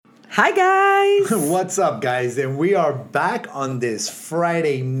Hi, guys. What's up, guys? And we are back on this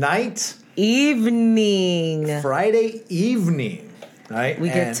Friday night. Evening. Friday evening, right? We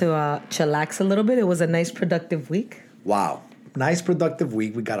get to chillax a little bit. It was a nice, productive week. Wow. Nice, productive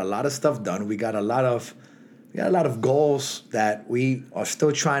week. We got a lot of stuff done. We got a lot of goals that we are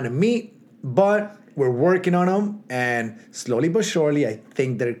still trying to meet, but we're working on them. And slowly but surely, I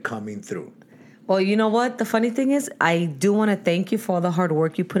think they're coming through. Well, you know what? The funny thing is, I do want to thank you for all the hard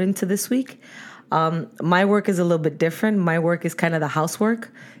work you put into this week. My work is a little bit different. My work is kind of the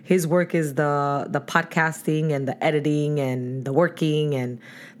housework. His work is the podcasting and the editing and the working and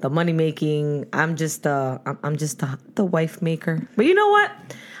the money making. I'm just the wife maker. But you know what?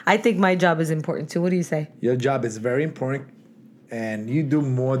 I think my job is important too. What do you say? Your job is very important, and you do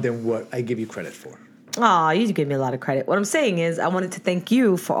more than what I give you credit for. Oh, you give me a lot of credit. What I'm saying is I wanted to thank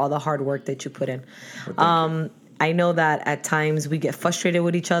you for all the hard work that you put in. Well, I know that at times we get frustrated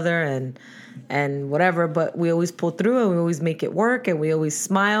with each other and whatever, but we always pull through and we always make it work and we always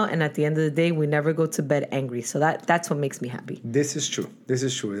smile. And at the end of the day, we never go to bed angry. So that's what makes me happy. This is true.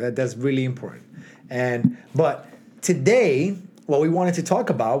 That's really important. But today, what we wanted to talk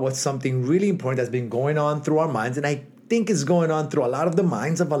about was something really important that's been going on through our minds. And I think is going on through a lot of the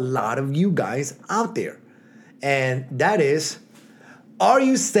minds of a lot of you guys out there. And that is, are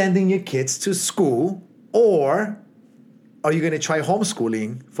you sending your kids to school or are you going to try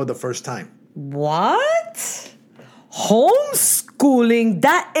homeschooling for the first time? What? Homeschooling?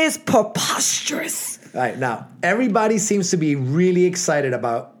 That is preposterous. All right, now, everybody seems to be really excited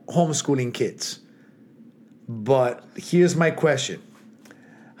about homeschooling kids. But here's my question.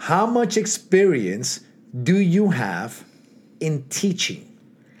 How much experience do you have in teaching?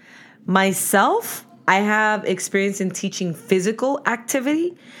 Myself, I have experience in teaching physical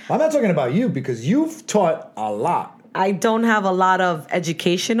activity. I'm not talking about you because you've taught a lot. I don't have a lot of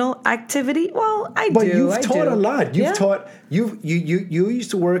educational activity. Well, I do. But you've taught a lot. You've taught. You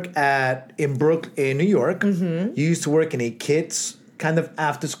used to work in New York. Mm-hmm. You used to work in a kids kind of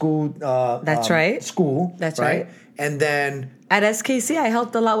after school. That's right. School. That's right. And then at SKC, I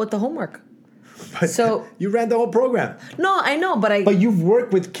helped a lot with the homework. But so you ran the whole program. No, I know, but you've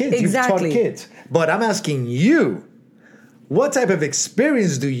worked with kids. Exactly. You've taught kids. But I'm asking you, what type of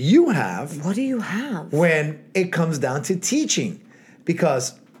experience do you have? What do you have when it comes down to teaching?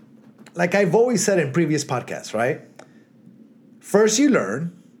 Because, like I've always said in previous podcasts, right? First you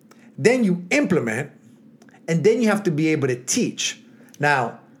learn, then you implement, and then you have to be able to teach.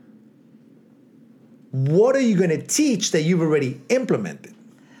 Now, what are you going to teach that you've already implemented?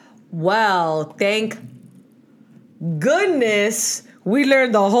 Well, thank goodness we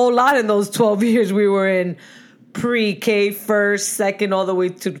learned a whole lot in those 12 years we were in pre-K, first, second, all the way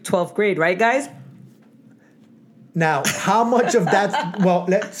to 12th grade, right, guys? Now, how much of that,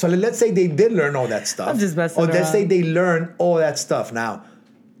 let's say they did learn all that stuff. I'm just messing around. Or let's say they learned all that stuff. Now,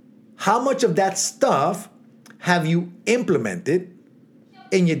 how much of that stuff have you implemented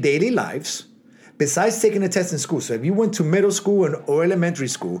in your daily lives? Besides taking a test in school, so if you went to middle school or elementary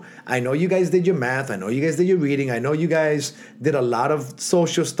school, I know you guys did your math, I know you guys did your reading, I know you guys did a lot of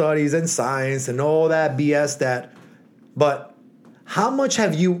social studies and science and all that BS but how much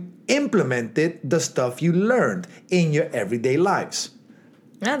have you implemented the stuff you learned in your everyday lives?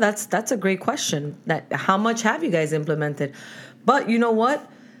 Yeah, that's a great question. How much have you guys implemented? But you know what?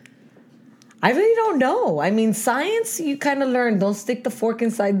 I really don't know. I mean, science, you kind of learn. Don't stick the fork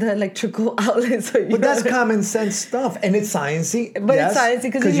inside the electrical outlet. But that's common sense stuff. And it's sciencey. But yes, it's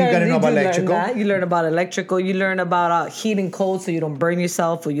sciencey because you got to know about electrical. That. You learn about electrical. You learn about heat and cold so you don't burn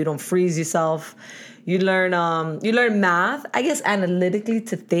yourself or you don't freeze yourself. You learn math, I guess, analytically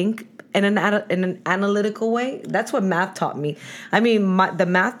to think in an analytical way. That's what math taught me. I mean, the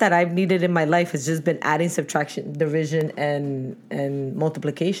math that I've needed in my life has just been adding, subtraction, division, and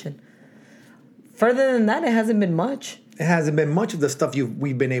multiplication. Further than that, it hasn't been much. It hasn't been much of the stuff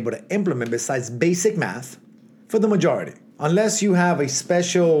we've been able to implement besides basic math for the majority. Unless you have a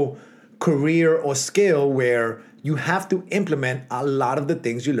special career or skill where you have to implement a lot of the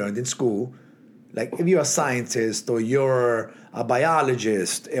things you learned in school. Like if you're a scientist or you're a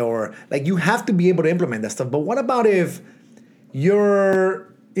biologist or like you have to be able to implement that stuff. But what about if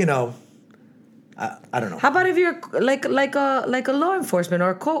you're, I don't know. How about if you're like a law enforcement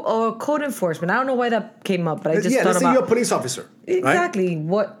or code enforcement? I don't know why that came up, but I just thought about. Let's say you're a police officer. Exactly. Right?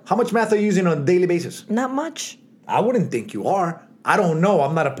 What? How much math are you using on a daily basis? Not much. I wouldn't think you are. I don't know.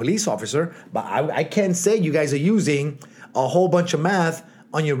 I'm not a police officer, but I can say you guys are using a whole bunch of math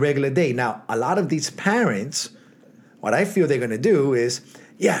on your regular day. Now, a lot of these parents, what I feel they're going to do is,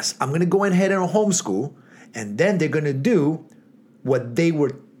 yes, I'm going to go ahead and homeschool, and then they're going to do what they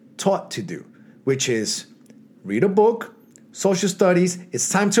were taught to do, which is read a book, social studies, it's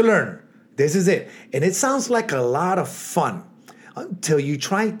time to learn. This is it. And it sounds like a lot of fun until you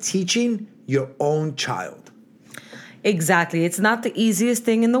try teaching your own child. Exactly. It's not the easiest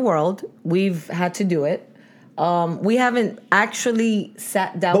thing in the world. We've had to do it. We haven't actually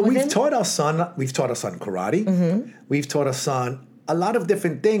sat down But with him. we've taught our son karate. Mm-hmm. We've taught our son a lot of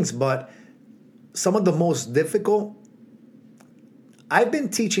different things, but some of the most difficult, I've been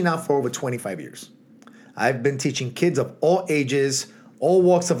teaching now for over 25 years. I've been teaching kids of all ages, all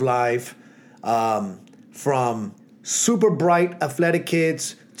walks of life, from super bright athletic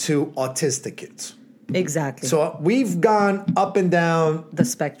kids to autistic kids. Exactly. So we've gone up and down the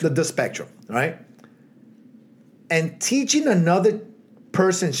spectrum. the spectrum, right? And teaching another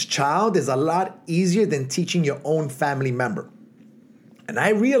person's child is a lot easier than teaching your own family member. And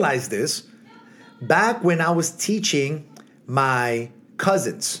I realized this back when I was teaching my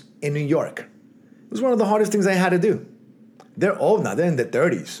cousins in New York. It was one of the hardest things I had to do. They're old now, they're in their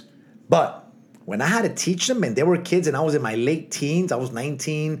 30s. But when I had to teach them and they were kids and I was in my late teens, I was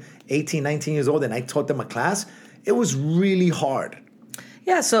 18, 19 years old, and I taught them a class, it was really hard.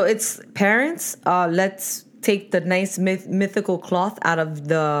 Yeah, so it's parents, let's take the nice mythical cloth out of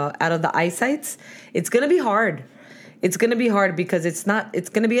the eyesights. It's going to be hard. It's going to be hard because it's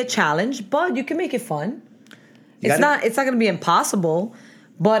going to be a challenge, but you can make it fun. It's not going to be impossible,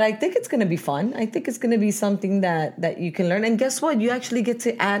 but I think it's going to be fun. I think it's going to be something that you can learn. And guess what? You actually get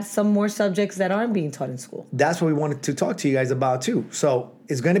to add some more subjects that aren't being taught in school. That's what we wanted to talk to you guys about too. So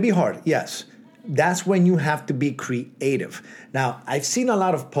it's going to be hard, yes. That's when you have to be creative. Now, I've seen a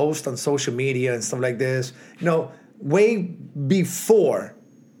lot of posts on social media and stuff like this, way before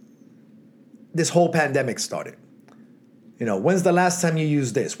this whole pandemic started. When's the last time you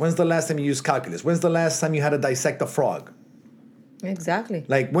used this? When's the last time you used calculus? When's the last time you had to dissect a frog? Exactly.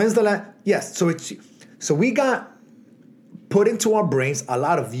 Like, when's the last? Yes. So we got put into our brains a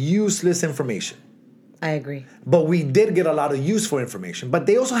lot of useless information. I agree. But we did get a lot of useful information. But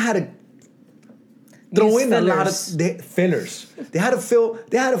they also had to throw in a lot of fillers. They had to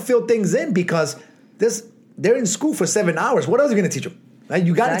fill things in because they're in school for 7 hours. What else are you going to teach them? Right?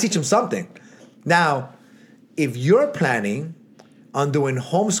 You got to teach them something. Now, if you're planning on doing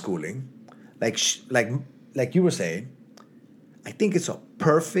homeschooling, like you were saying, I think it's a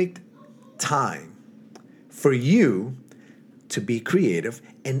perfect time for you to be creative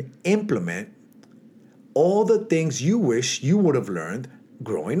and implement all the things you wish you would have learned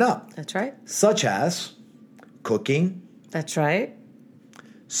growing up. That's right. Such as cooking. That's right.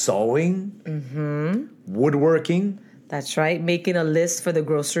 Sewing. Woodworking. That's right. Making a list for the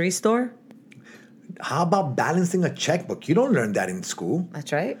grocery store. How about balancing a checkbook? You don't learn that in school.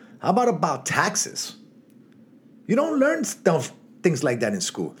 That's right. How about taxes? You don't learn things like that in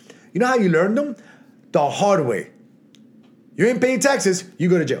school. You know how you learn them? The hard way. You ain't paying taxes, you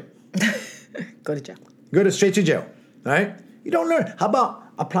go to jail. Go to jail. Straight to jail, right? You don't learn. How about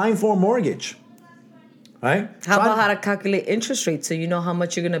applying for a mortgage, right? How about how to calculate interest rates so you know how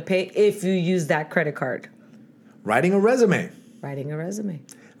much you're going to pay if you use that credit card? Writing a resume.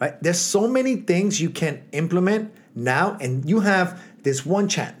 Right? There's so many things you can implement now, and you have this one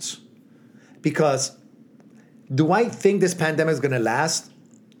chance. Because do I think this pandemic is going to last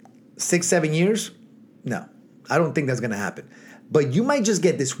 6-7 years? No, I don't think that's going to happen. But you might just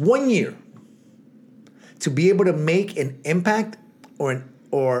get this 1 year to be able to make an impact or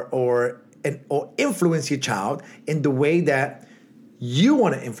influence your child in the way that you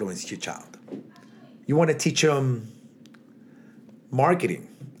want to influence your child. You want to teach them marketing,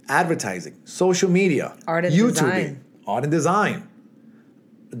 advertising, social media, art and design.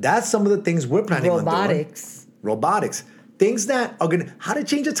 That's some of the things we're planning on doing. Robotics. Things that are how to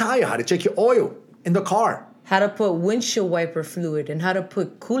change a tire, how to check your oil in the car. How to put windshield wiper fluid and how to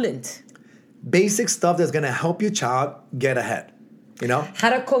put coolant. Basic stuff that's going to help your child get ahead. How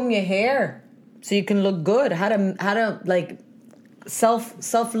to comb your hair so you can look good. How to like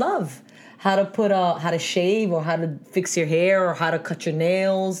self-love. How to shave or how to fix your hair or how to cut your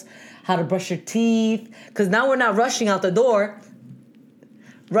nails. How to brush your teeth. Because now we're not running out the door.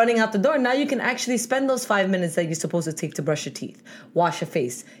 Now you can actually spend those 5 minutes that you're supposed to take to brush your teeth, wash your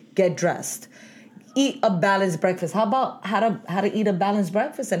face, get dressed, eat a balanced breakfast. How about how to eat a balanced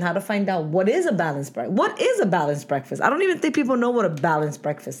breakfast and how to find out what is a balanced breakfast? What is a balanced breakfast? I don't even think people know what a balanced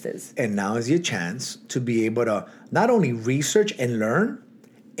breakfast is. And now is your chance to be able to not only research and learn,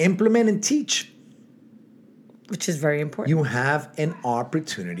 implement and teach. Which is very important. You have an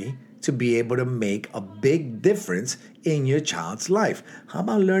opportunity to be able to make a big difference in your child's life. How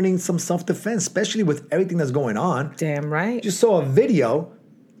about learning some self-defense, especially with everything that's going on? Damn right. Just saw a video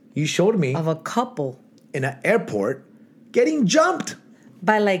You showed me of a couple in an airport getting jumped.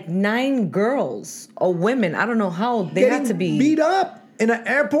 by like 9 girls or women. I don't know how they Getting had to be beat up in an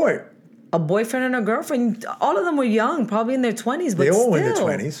airport. a boyfriend and a girlfriend. All of them were young, probably in their 20s, but They all still. in their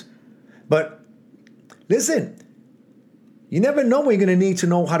 20s. But listen, you never know when you're going to need to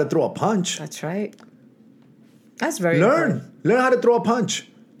know how to throw a punch. That's right. That's very important. Learn how to throw a punch.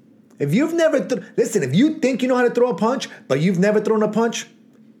 If you've never listen, if you think you know how to throw a punch, but you've never thrown a punch,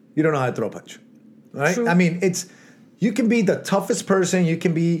 you don't know how to throw a punch. Right? True. I mean, you can be the toughest person, you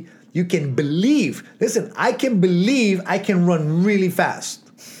can believe. Listen, I can believe I can run really fast.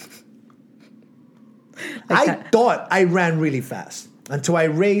 I thought I ran really fast until I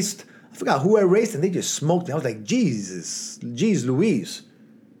raced. I forgot who I raced, and they just smoked me. I was like, Jesus, geez Louise.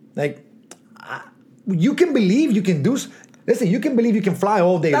 Like, you can believe you can do. Listen, you can believe you can fly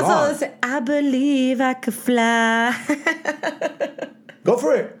all day That's long. all I say. I believe I could fly. Go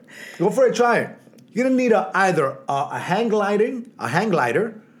for it. Try it. You're gonna need either a hang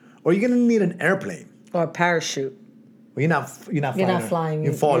glider, or you're gonna need an airplane. Or a parachute. Well, you're not flying.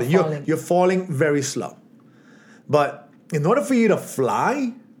 You're You're falling. falling. You're falling very slow. But in order for you to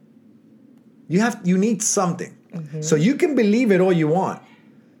fly, you need something. Mm-hmm. So you can believe it all you want.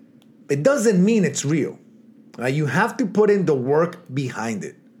 It doesn't mean it's real. Right? You have to put in the work behind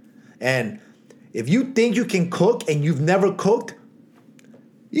it. And if you think you can cook and you've never cooked,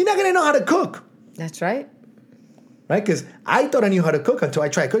 you're not gonna know how to cook. That's right. Right? Because I thought I knew how to cook until I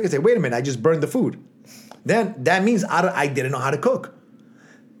tried cooking. I said, wait a minute, I just burned the food. Then that means I didn't know how to cook.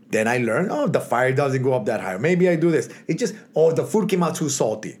 Then I learned, the fire doesn't go up that high. Maybe I do this. It just, the food came out too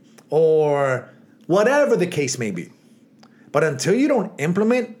salty. Or whatever the case may be. But until you don't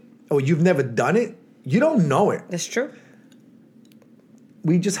implement or you've never done it, you don't know it. That's true.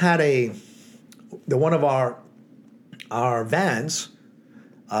 We just had one of our vans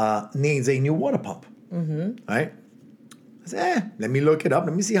needs a new water pump. Mm-hmm. Right? I said, let me look it up.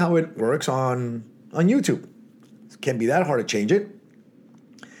 Let me see how it works on YouTube. It can't be that hard to change it.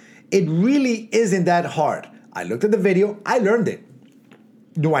 It really isn't that hard. I looked at the video. I learned it.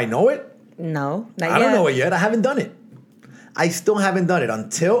 Do I know it? No, not yet. I don't know it yet. I haven't done it. I still haven't done it.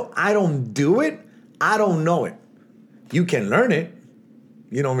 Until I don't do it, I don't know it. You can learn it.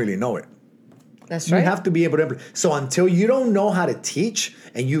 You don't really know it. That's right. You have to be able to implement. So until you don't know how to teach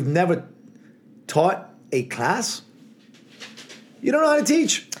and you've never taught a class, you don't know how to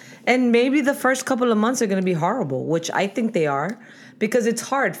teach. And maybe the first couple of months are going to be horrible, which I think they are, because it's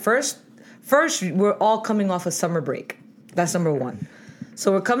hard. First, we're all coming off a summer break. That's number one.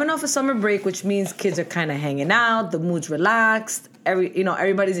 So we're coming off a summer break, which means kids are kind of hanging out, the mood's relaxed,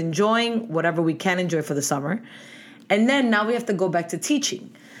 everybody's enjoying whatever we can enjoy for the summer. And then now we have to go back to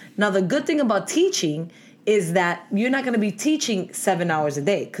teaching. Now, the good thing about teaching is that you're not going to be teaching 7 hours a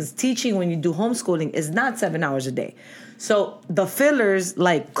day, because teaching when you do homeschooling is not 7 hours a day. So the fillers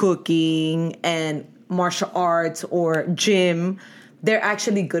like cooking and martial arts or gym, they're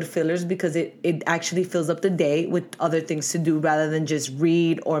actually good fillers because it actually fills up the day with other things to do rather than just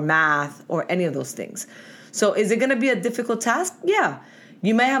read or math or any of those things. So is it going to be a difficult task? Yeah.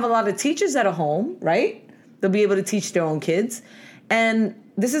 You may have a lot of teachers at home, right? They'll be able to teach their own kids. And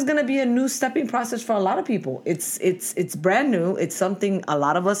this is going to be a new stepping process for a lot of people. It's brand new. It's something a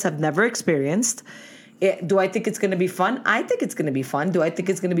lot of us have never experienced. Do I think it's going to be fun? I think it's going to be fun. Do I think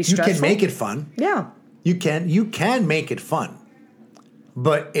it's going to be stressful? You can make it fun. Yeah. You can make it fun.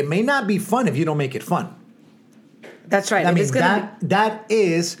 But it may not be fun if you don't make it fun. That's right. I mean, that's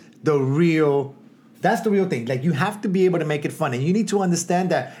the real thing. Like, you have to be able to make it fun. And you need to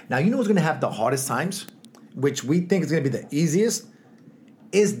understand that. Now, you know who's going to have the hardest times, which we think is going to be the easiest,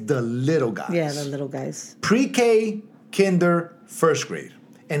 is the little guys. Yeah, the little guys. Pre-K, kinder, first grade.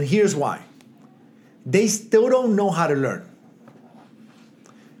 And here's why. They still don't know how to learn.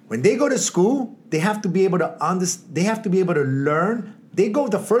 When they go to school, they have to be able to understand. They have to be able to learn. They go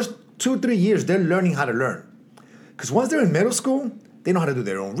the first 2-3 years, they're learning how to learn. Because once they're in middle school, they know how to do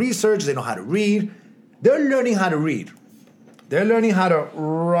their own research. They know how to read. They're learning how to read. They're learning how to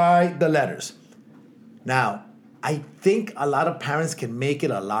write the letters. Now, I think a lot of parents can make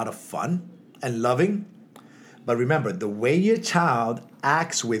it a lot of fun and loving. But remember, the way your child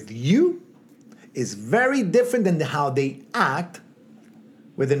acts with you is very different than how they act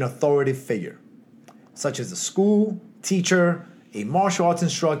with an authoritative figure, such as a school, teacher, a martial arts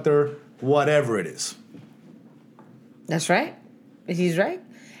instructor, whatever it is. That's right. He's right.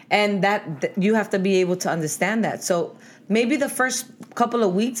 And that you have to be able to understand that. So maybe the first couple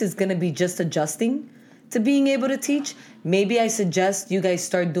of weeks is going to be just adjusting to being able to teach, maybe I suggest you guys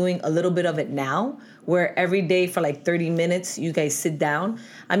start doing a little bit of it now, where every day for like 30 minutes, you guys sit down.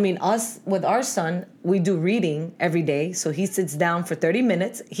 I mean, us, with our son, we do reading every day. So he sits down for 30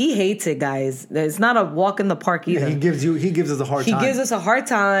 minutes. He hates it, guys. It's not a walk in the park either. He gives us a hard time. He gives us a hard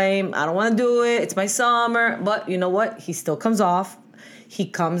time. I don't want to do it. It's my summer. But you know what? He still comes off. He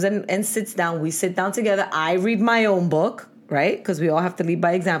comes and sits down. We sit down together. I read my own book, right? Because we all have to lead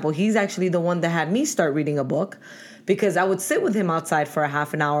by example. He's actually the one that had me start reading a book, because I would sit with him outside for a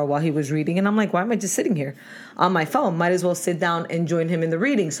half an hour while he was reading. And I'm like, why am I just sitting here on my phone? Might as well sit down and join him in the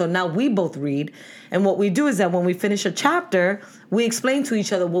reading. So now we both read. And what we do is that when we finish a chapter, we explain to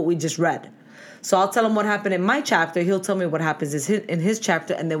each other what we just read. So I'll tell him what happened in my chapter. He'll tell me what happens in his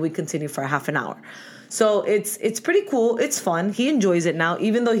chapter. And then we continue for a half an hour. So it's pretty cool. It's fun. He enjoys it now,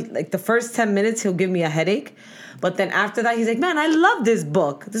 even though like the first 10 minutes, he'll give me a headache. But then after that, he's like, man, I love this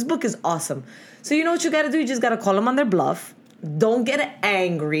book. This book is awesome. So you know what you got to do? You just got to call them on their bluff. Don't get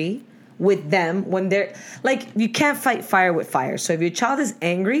angry with them when they're like, you can't fight fire with fire. So if your child is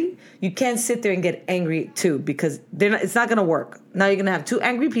angry, you can't sit there and get angry too, because it's not going to work. Now you're going to have two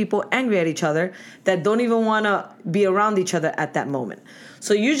angry people angry at each other that don't even want to be around each other at that moment.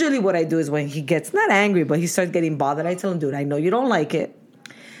 So usually what I do is when he gets not angry, but he starts getting bothered, I tell him, dude, I know you don't like it.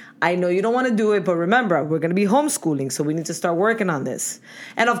 I know you don't want to do it, but remember, we're going to be homeschooling, so we need to start working on this.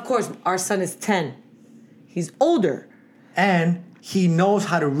 And of course, our son is 10. He's older. And he knows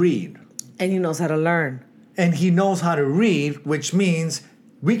how to read. And he knows how to learn. And he knows how to read, which means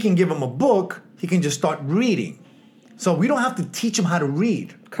we can give him a book, he can just start reading. So we don't have to teach him how to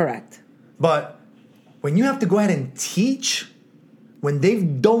read. Correct. But when you have to go ahead and teach, when they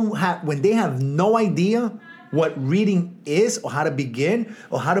have no idea what reading is, or how to begin,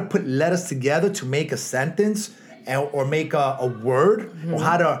 or how to put letters together to make a sentence, or make a word, or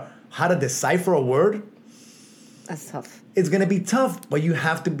how to decipher a word. That's tough. It's going to be tough, but you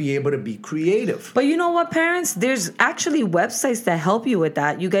have to be able to be creative. But you know what, parents? There's actually websites that help you with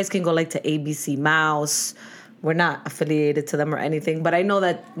that. You guys can go like to ABC Mouse. We're not affiliated to them or anything, but I know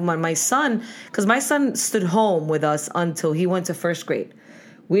that when my son stood home with us until he went to first grade.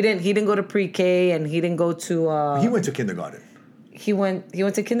 He didn't go to pre-K, and he didn't go to... he went to kindergarten. He went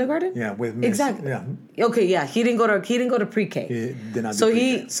to kindergarten? Yeah, with Miss. Exactly. Yeah. Okay, yeah. He didn't go to pre-K. He did not do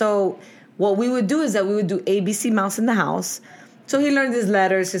pre-K. So what we would do is that we would do ABC Mouse in the house. So he learned his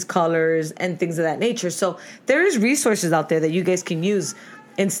letters, his colors, and things of that nature. So there is resources out there that you guys can use.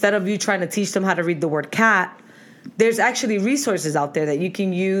 Instead of you trying to teach them how to read the word cat, there's actually resources out there that you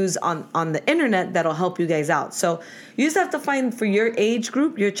can use on the internet that'll help you guys out. So you just have to find for your age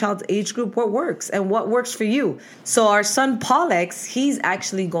group, your child's age group, what works and what works for you. So our son, Paulex, he's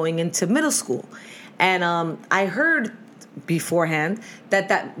actually going into middle school. And I heard beforehand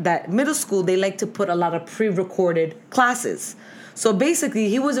that middle school, they like to put a lot of pre-recorded classes. So basically,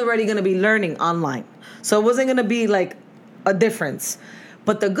 he was already going to be learning online. So it wasn't going to be like a difference.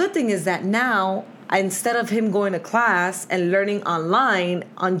 But the good thing is that now, instead of him going to class and learning online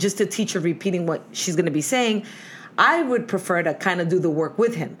on just a teacher repeating what she's going to be saying, I would prefer to kind of do the work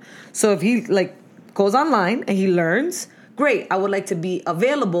with him. So if he like goes online and he learns, great. I would like to be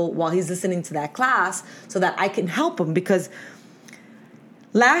available while he's listening to that class so that I can help him, because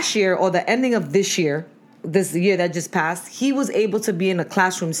last year, or the ending of this year that just passed, he was able to be in a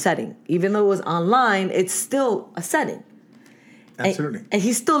classroom setting. Even though it was online, it's still a setting. Absolutely. And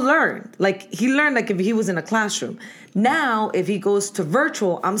he still learned. Like, he learned like if he was in a classroom. Now, if he goes to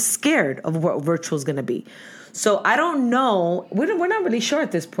virtual, I'm scared of what virtual is going to be. So I don't know. We're not really sure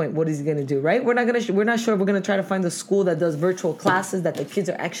at this point what he's going to do, right? We're not sure if we're going to try to find a school that does virtual classes that the kids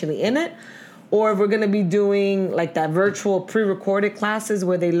are actually in it, or if we're going to be doing like that virtual pre-recorded classes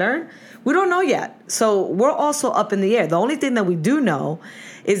where they learn. We don't know yet. So we're also up in the air. The only thing that we do know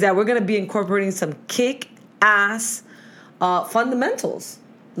is that we're going to be incorporating some kick-ass fundamentals,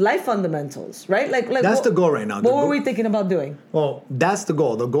 life fundamentals, right? Like that's the goal right now. What were we thinking about doing? Well, that's the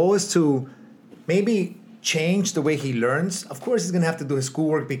goal. The goal is to maybe change the way he learns. Of course, he's going to have to do his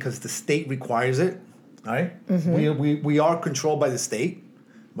schoolwork because the state requires it. All right, we are controlled by the state,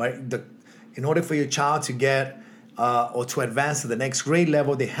 right? In order for your child to get or to advance to the next grade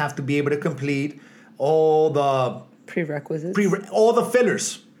level, they have to be able to complete all the prerequisites, all the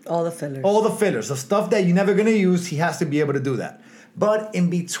fillers. All the fillers. All the fillers. The stuff that you're never going to use, he has to be able to do that. But in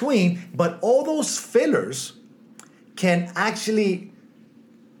between, all those fillers can actually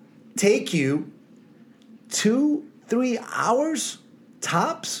take you 2-3 hours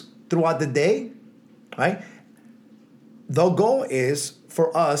tops throughout the day, right? The goal is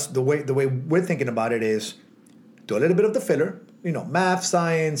for us, the way we're thinking about it is do a little bit of the filler, math,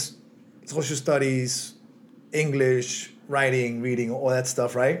 science, social studies, English, writing, reading, all that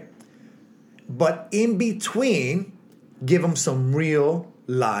stuff, right? But in between, give them some real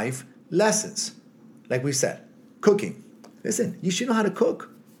life lessons. Like we said, cooking. Listen, you should know how to cook,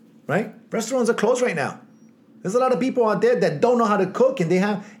 right? Restaurants are closed right now. There's a lot of people out there that don't know how to cook, and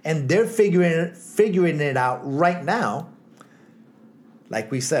they're figuring it out right now. Like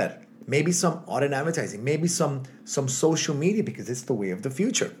we said, maybe some online advertising, maybe some social media, because it's the way of the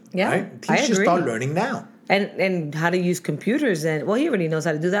future. Yeah, right? I Teachers should agree. start learning now. And how to use computers, and well, he already knows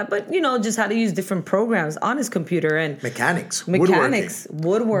how to do that, but just how to use different programs on his computer, and Mechanics,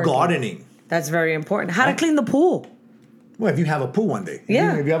 woodworking, gardening. That's very important. How to clean the pool. Well, if you have a pool one day.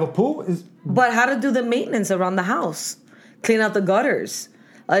 Yeah. If you have a pool, But how to do the maintenance around the house, clean out the gutters,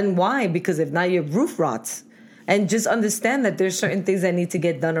 and why? Because if not, your roof rots. And just understand that there's certain things that need to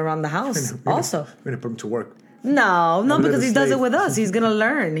get done around the house. Also, we're gonna put him to work. No, because he does it slave. with us. He's gonna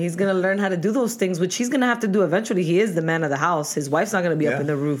learn. He's gonna learn how to do those things, which he's gonna have to do eventually. He is the man of the house. His wife's not gonna be up in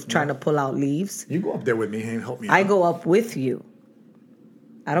the roof trying to pull out leaves. You go up there with me and help me. I go up with you.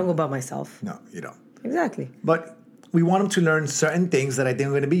 I don't go by myself. No, you don't. Exactly. But we want them to learn certain things that I think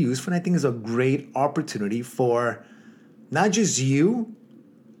are going to be useful. And I think is a great opportunity for not just you,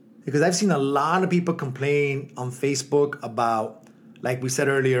 because I've seen a lot of people complain on Facebook about, like we said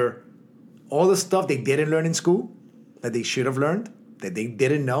earlier, all the stuff they didn't learn in school that they should have learned, that they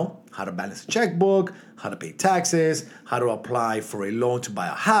didn't know, how to balance a checkbook, how to pay taxes, how to apply for a loan to buy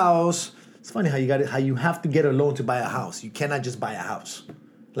a house. It's funny how you have to get a loan to buy a house. You cannot just buy a house.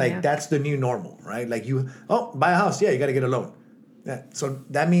 That's the new normal, right? Like buy a house. Yeah, you got to get a loan. Yeah. So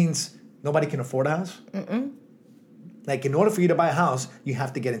that means nobody can afford a house? Mm-mm. Like, in order for you to buy a house, you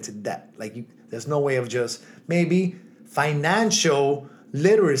have to get into debt. There's no way of just, maybe financial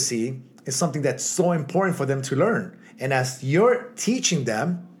literacy is something that's so important for them to learn. And as you're teaching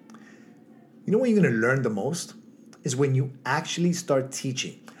them, you know when you're going to learn the most? Is when you actually start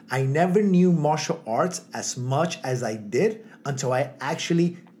teaching. I never knew martial arts as much as I did until I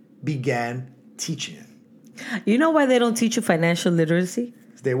actually began teaching it. You know why they don't teach you financial literacy?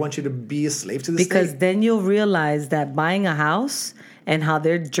 They want you to be a slave to the Because state. then you'll realize that buying a house and how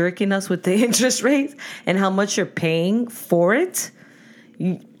they're jerking us with the interest rates and how much you're paying for it,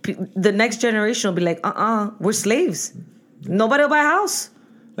 the next generation will be like, we're slaves. Nobody will buy a house.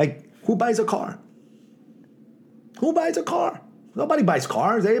 Like, who buys a car? Who buys a car? Nobody buys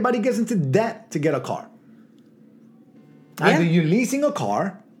cars. Everybody gets into debt to get a car. Either you're leasing a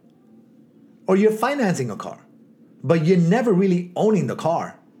car or you're financing a car. But you're never really owning the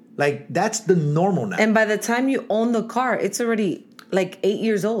car. Like, that's the normal now. And by the time you own the car, it's already like 8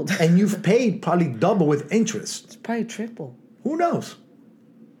 years old. And you've paid probably double with interest. It's probably triple. Who knows?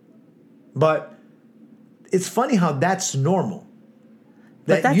 But it's funny how that's normal.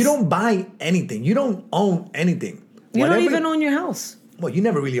 That you don't buy anything. You don't own anything. You don't even own your house. Well, you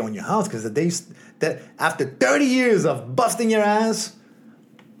never really own your house because that after 30 years of busting your ass,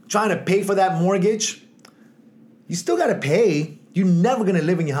 trying to pay for that mortgage, you still got to pay. You're never going to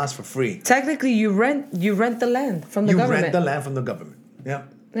live in your house for free. Technically, you rent the land from the government. You rent the land from the government. Yeah.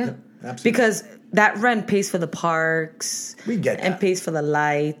 Yeah. Absolutely. Because that rent pays for the parks. We get that. And pays for the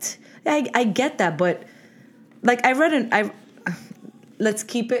light. I get that, but like let's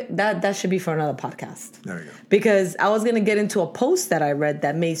keep it. That should be for another podcast. There you go. Because I was gonna get into a post that I read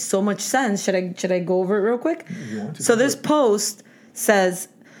that made so much sense. Should I go over it real quick? You want to So this post says,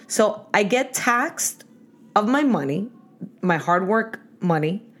 so I get taxed of my money, my hard work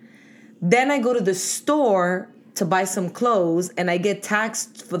money. Then I go to the store to buy some clothes and I get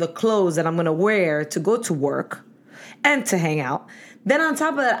taxed for the clothes that I'm gonna wear to go to work and to hang out. Then on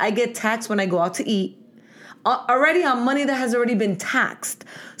top of that, I get taxed when I go out to eat. Already on money that has already been taxed.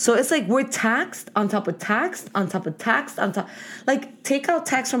 So it's like we're taxed on top of taxed on top of taxed on top. Like, take out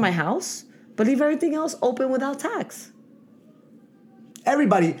tax from my house, but leave everything else open without tax.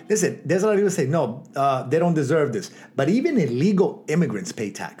 Everybody, listen, there's a lot of people say, no, they don't deserve this. But even illegal immigrants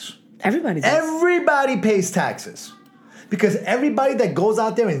pay tax. Everybody does. Everybody pays taxes. Because everybody that goes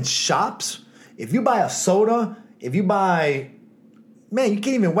out there and shops, if you buy a soda, if you buy, man, you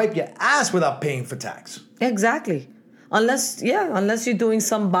can't even wipe your ass without paying for tax. Exactly. Unless you're doing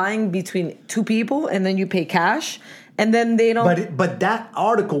some buying between two people and then you pay cash and then they don't. But that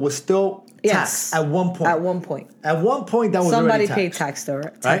article was still taxed at one point. At one point. At one point, that was somebody already paid tax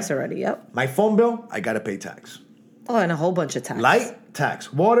already. Yep. My phone bill, I gotta pay tax. Oh, and a whole bunch of tax. Light,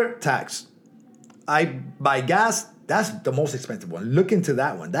 tax. Water, tax. I buy gas. That's the most expensive one. Look into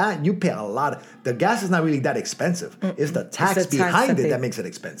that one. That you pay a lot. The gas is not really that expensive. It's the tax behind it that makes it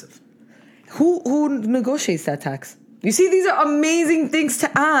expensive. Who negotiates that tax? You see, these are amazing things to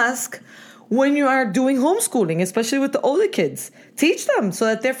ask when you are doing homeschooling, especially with the older kids. Teach them so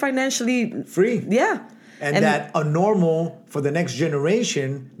that they're financially free. Yeah. And that a normal for the next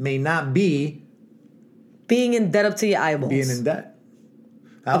generation may not be being in debt up to your eyeballs. Being in debt.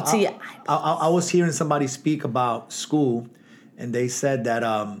 Up to your eyeballs. I was hearing somebody speak about school, and they said that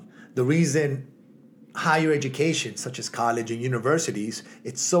the reason higher education, such as college and universities,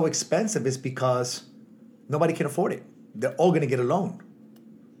 it's so expensive is because nobody can afford it. They're all going to get a loan.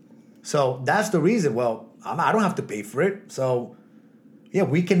 So that's the reason. Well, I don't have to pay for it. So, yeah,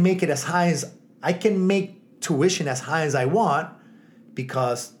 we can make it as high as... I can make tuition as high as I want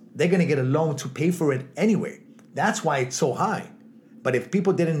because they're going to get a loan to pay for it anyway. That's why it's so high. But if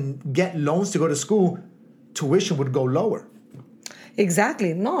people didn't get loans to go to school, tuition would go lower.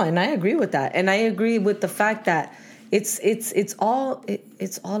 Exactly. No, and I agree with that. And I agree with the fact that it's all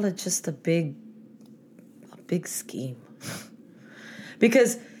just a big scheme.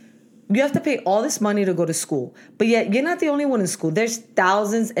 Because you have to pay all this money to go to school. But yet you're not the only one in school. There's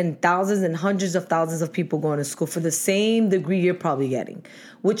thousands and thousands and hundreds of thousands of people going to school for the same degree you're probably getting.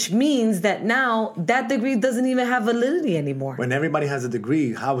 Which means that now that degree doesn't even have validity anymore. When everybody has a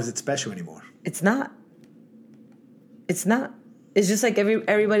degree, how is it special anymore? It's not. It's not. It's just like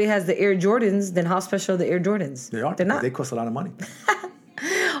everybody has the Air Jordans, then how special are the Air Jordans? They are. They're not. They cost a lot of money.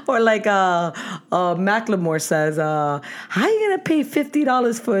 Or like Macklemore says, how you gonna pay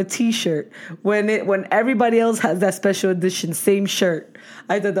 $50 for a T-shirt when everybody else has that special edition same shirt?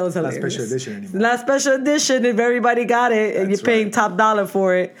 I thought that was hilarious. Not special edition anymore. Not special edition if everybody got it and That's you're paying right. top dollar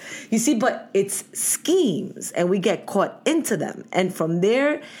for it. You see, but it's schemes and we get caught into them. And from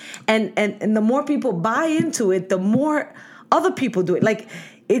there, and the more people buy into it, the more other people do it. Like,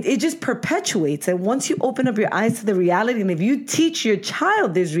 it just perpetuates. And once you open up your eyes to the reality, and if you teach your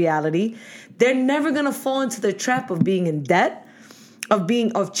child this reality, they're never going to fall into the trap of being in debt,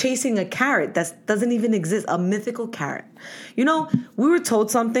 of chasing a carrot that doesn't even exist, a mythical carrot. You know, we were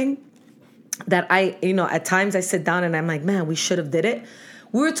told something that at times I sit down and I'm like, man, we should have did it.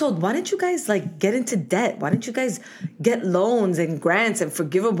 We were told, why didn't you guys get into debt? Why didn't you guys get loans and grants and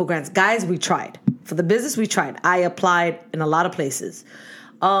forgivable grants? Guys, we tried. For the business, we tried. I applied in a lot of places.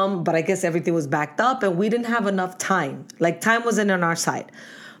 But I guess everything was backed up and we didn't have enough time. Time wasn't on our side.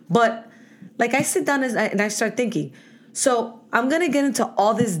 But I sit down and I start thinking, so I'm going to get into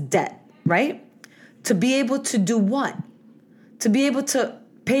all this debt, right? To be able to do what? To be able to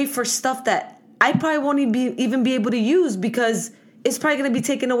pay for stuff that I probably won't even be able to use because it's probably going to be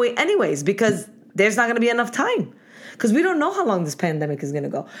taken away anyways because there's not going to be enough time. Because we don't know how long this pandemic is going to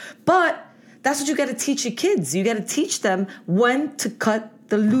go. But that's what you got to teach your kids. You got to teach them when to cut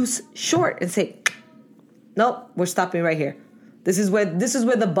the loose short and say, nope, we're stopping right here. This is where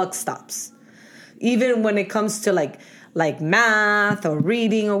the buck stops. Even when it comes to like math or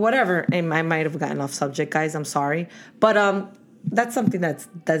reading or whatever. And I might have gotten off subject, guys. I'm sorry. But that's something that's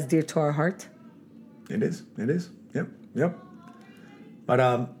dear to our heart. It is. Yep.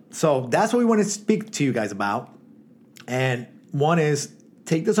 But so that's what we want to speak to you guys about. And one is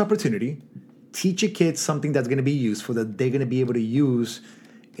take this opportunity, teach your kids something that's going to be useful that they're going to be able to use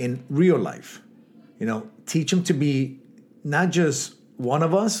in real life. You know, teach them to be not just one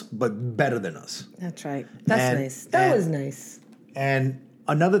of us, but better than us. That's right. That's nice. That was nice. And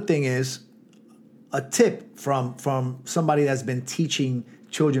another thing is a tip from somebody that's been teaching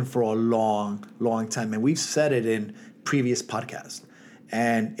children for a long, long time. And we've said it in previous podcasts.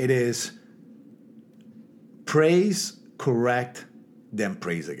 And it is praise, correct, then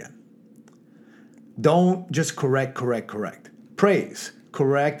praise again. Don't just correct. Praise,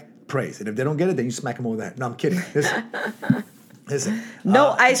 correct, praise. And if they don't get it, then you smack them over the head. No, I'm kidding. Listen. No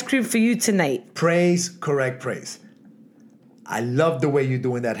ice cream for you tonight. Praise, correct, praise. I love the way you're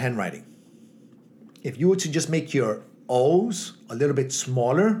doing that handwriting. If you were to just make your O's a little bit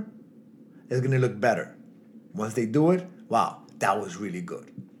smaller, it's going to look better. Once they do it, wow, that was really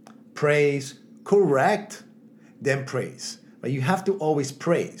good. Praise, correct, then praise. But you have to always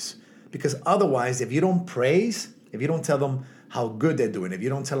praise. Because otherwise, if you don't praise, if you don't tell them how good they're doing, if you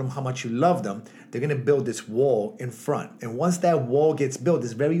don't tell them how much you love them, they're going to build this wall in front. And once that wall gets built,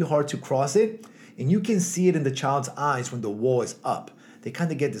 it's very hard to cross it. And you can see it in the child's eyes when the wall is up. They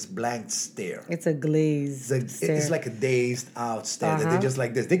kind of get this blank stare. It's a glazed stare. It's like a dazed out stare. That they're just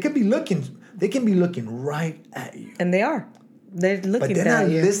like this. They can be looking right at you. And they are. They're looking at you. But they're not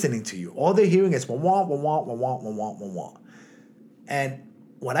listening to you. All they're hearing is wah, wah, wah, wah, wah, wah, wah, wah, wah. And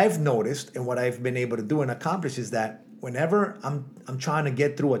what I've noticed and what I've been able to do and accomplish is that whenever I'm trying to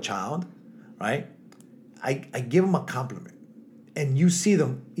get through a child, right, I give them a compliment. And you see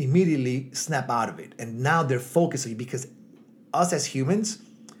them immediately snap out of it. And now they're focusing because us as humans,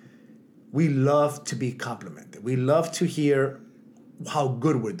 we love to be complimented. We love to hear how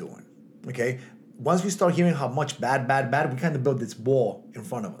good we're doing. Okay? Once we start hearing how much bad, we kind of build this wall in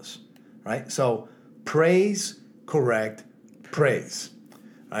front of us. Right? So praise, correct, praise.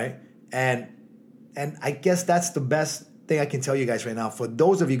 Right? And I guess that's the best thing I can tell you guys right now. For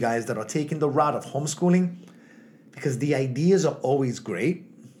those of you guys that are taking the route of homeschooling, because the ideas are always great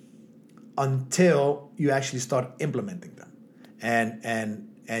until you actually start implementing them.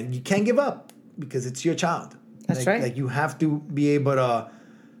 And you can't give up because it's your child. That's right. Like you have to be able to,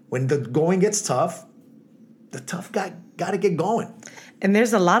 when the going gets tough, the tough guy got to get going. And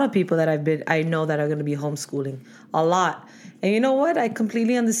there's a lot of people that I know that are going to be homeschooling. A lot. And you know what? I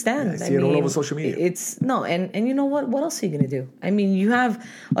completely understand. Yeah, I see it all over social media. And you know what? What else are you going to do? I mean, you have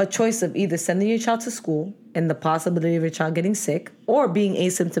a choice of either sending your child to school and the possibility of your child getting sick, or being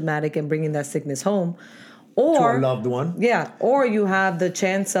asymptomatic and bringing that sickness home, or to a loved one. Yeah, or you have the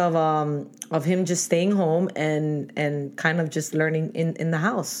chance of him just staying home and kind of just learning in the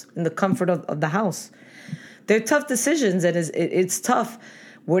house, in the comfort of the house. They're tough decisions, and it's tough.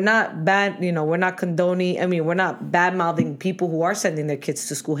 We're not bad, we're not condoning. I mean, we're not bad mouthing people who are sending their kids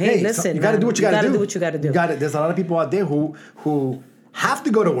to school. Hey, listen, you got to do what you got to do. Do what you got to do. There's a lot of people out there who have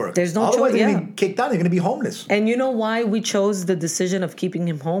to go to work. There's no choice. Otherwise, they're going to be kicked out. They're going to be homeless. And you know why we chose the decision of keeping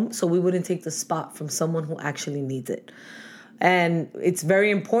him home? So we wouldn't take the spot from someone who actually needs it. And it's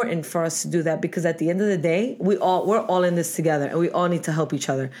very important for us to do that, because at the end of the day, we're all in this together, and we all need to help each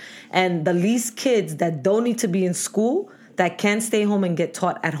other. And the least kids that don't need to be in school, that can stay home and get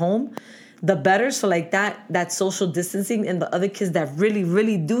taught at home, the better. So like that social distancing, and the other kids that really,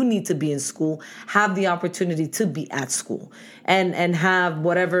 really do need to be in school have the opportunity to be at school and have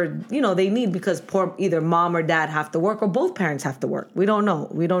whatever, they need, because either mom or dad have to work, or both parents have to work. We don't know.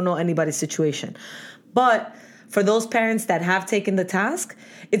 We don't know anybody's situation. But for those parents that have taken the task,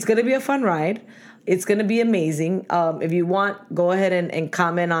 it's going to be a fun ride. It's going to be amazing. If you want, go ahead and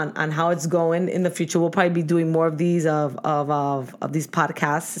comment on how it's going in the future. We'll probably be doing more of these of these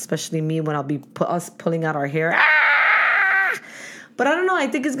podcasts, especially me, when I'll be us pulling out our hair. But I don't know. I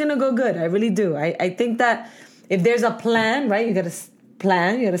think it's going to go good. I really do. I think that if there's a plan, right, you got to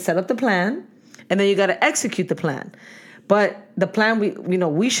plan. You got to set up the plan, and then you got to execute the plan. But the plan,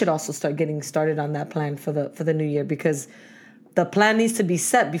 we should also start getting started on that plan for the new year, because the plan needs to be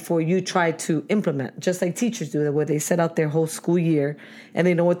set before you try to implement, just like teachers do, where they set out their whole school year and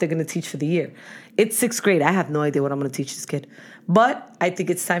they know what they're going to teach for the year. It's 6th grade. I have no idea what I'm going to teach this kid. But I think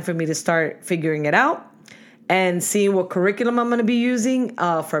it's time for me to start figuring it out and seeing what curriculum I'm going to be using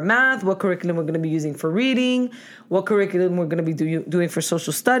for math, what curriculum we're going to be using for reading, what curriculum we're going to be doing for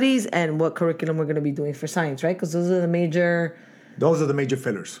social studies, and what curriculum we're going to be doing for science, right? Because those are the major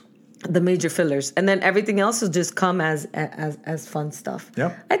fillers. The major fillers. And then everything else will just come as fun stuff.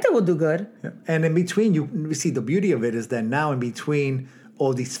 Yep. I think we'll do good. Yep. And in between, you see, the beauty of it is that now in between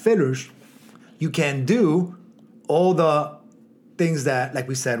all these fillers, you can do all the things that, like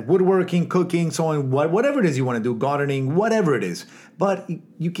we said, woodworking, cooking, so on, whatever it is you want to do, gardening, whatever it is. But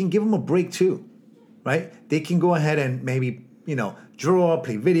you can give them a break too, right? They can go ahead and maybe, draw,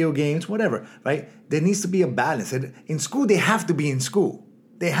 play video games, whatever, right? There needs to be a balance. And in school, they have to be in school.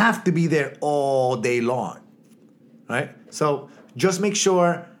 They have to be there all day long, right? So just make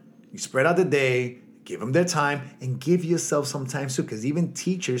sure you spread out the day, give them their time, and give yourself some time too, because even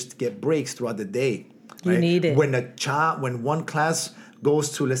teachers get breaks throughout the day. Right? You need it. When one class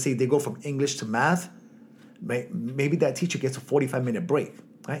goes to, let's say they go from English to math, maybe that teacher gets a 45-minute break,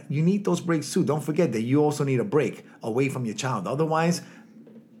 right? You need those breaks too. Don't forget that you also need a break away from your child. Otherwise,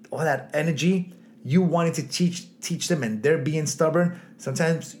 all that energy you wanted to teach them, and they're being stubborn.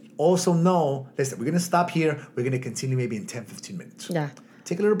 Sometimes also know, listen, we're going to stop here. We're going to continue maybe in 10, 15 minutes. Yeah.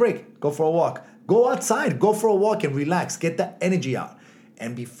 Take a little break. Go for a walk. Go outside. Go for a walk and relax. Get that energy out.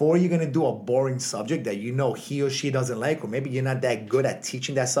 And before you're going to do a boring subject that he or she doesn't like, or maybe you're not that good at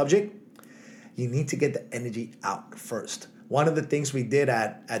teaching that subject, you need to get the energy out first. One of the things we did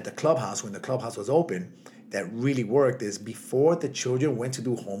at the clubhouse, when the clubhouse was open, that really worked is before the children went to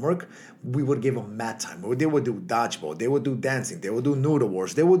do homework, we would give them mat time. They would do dodgeball. They would do dancing. They would do noodle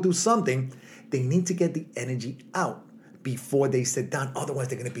wars. They would do something. They need to get the energy out before they sit down. Otherwise,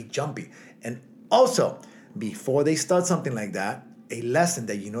 they're going to be jumpy. And also, before they start something like that, a lesson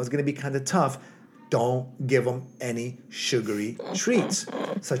that is going to be kind of tough, don't give them any sugary treats,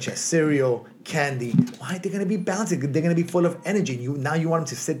 such as cereal, candy. Why? They're going to be bouncing. They're going to be full of energy. Now you want them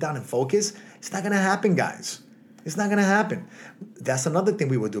to sit down and focus? It's not going to happen, guys. It's not going to happen. That's another thing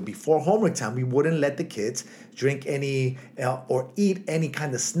we would do. Before homework time, we wouldn't let the kids drink any or eat any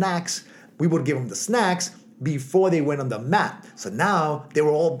kind of snacks. We would give them the snacks. before they went on the mat. So now they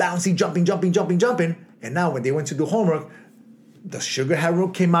were all bouncing, jumping. And now when they went to do homework, the sugar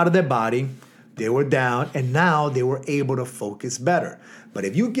hormone came out of their body. They were down, and now they were able to focus better. But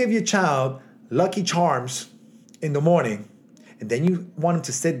if you give your child Lucky Charms in the morning, and then you want them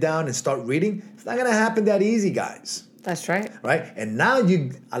to sit down and start reading, it's not going to happen that easy, guys. That's right. Right? And now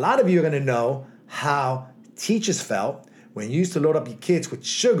a lot of you are going to know how teachers felt when you used to load up your kids with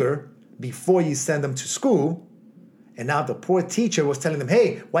sugar before you send them to school. And now the poor teacher was telling them,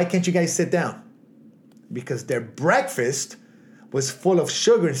 hey, why can't you guys sit down? Because their breakfast was full of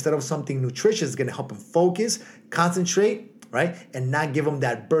sugar instead of something nutritious going to help them focus, concentrate, right? And not give them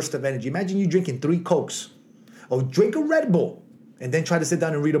that burst of energy. Imagine you drinking 3 Cokes or drink a Red Bull and then try to sit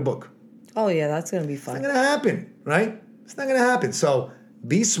down and read a book. Oh, yeah, that's going to be fun. It's not going to happen, right? It's not going to happen. So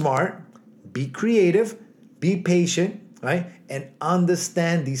be smart, be creative, be patient, right? And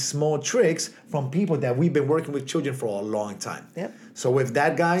understand these small tricks from people that we've been working with children for a long time. Yep. So with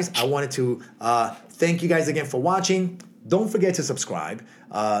that, guys, I wanted to thank you guys again for watching. Don't forget to subscribe.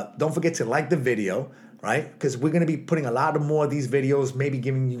 Don't forget to like the video, right? Because we're going to be putting a lot of more of these videos, maybe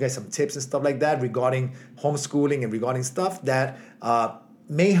giving you guys some tips and stuff like that regarding homeschooling and regarding stuff that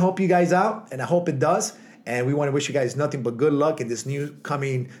may help you guys out, and I hope it does. And we want to wish you guys nothing but good luck in this new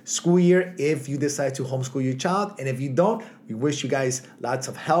coming school year if you decide to homeschool your child. And if you don't, we wish you guys lots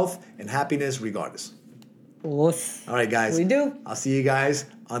of health and happiness regardless. Oof. All right, guys. We do. I'll see you guys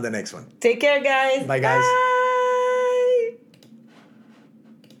on the next one. Take care, guys. Bye, guys. Bye.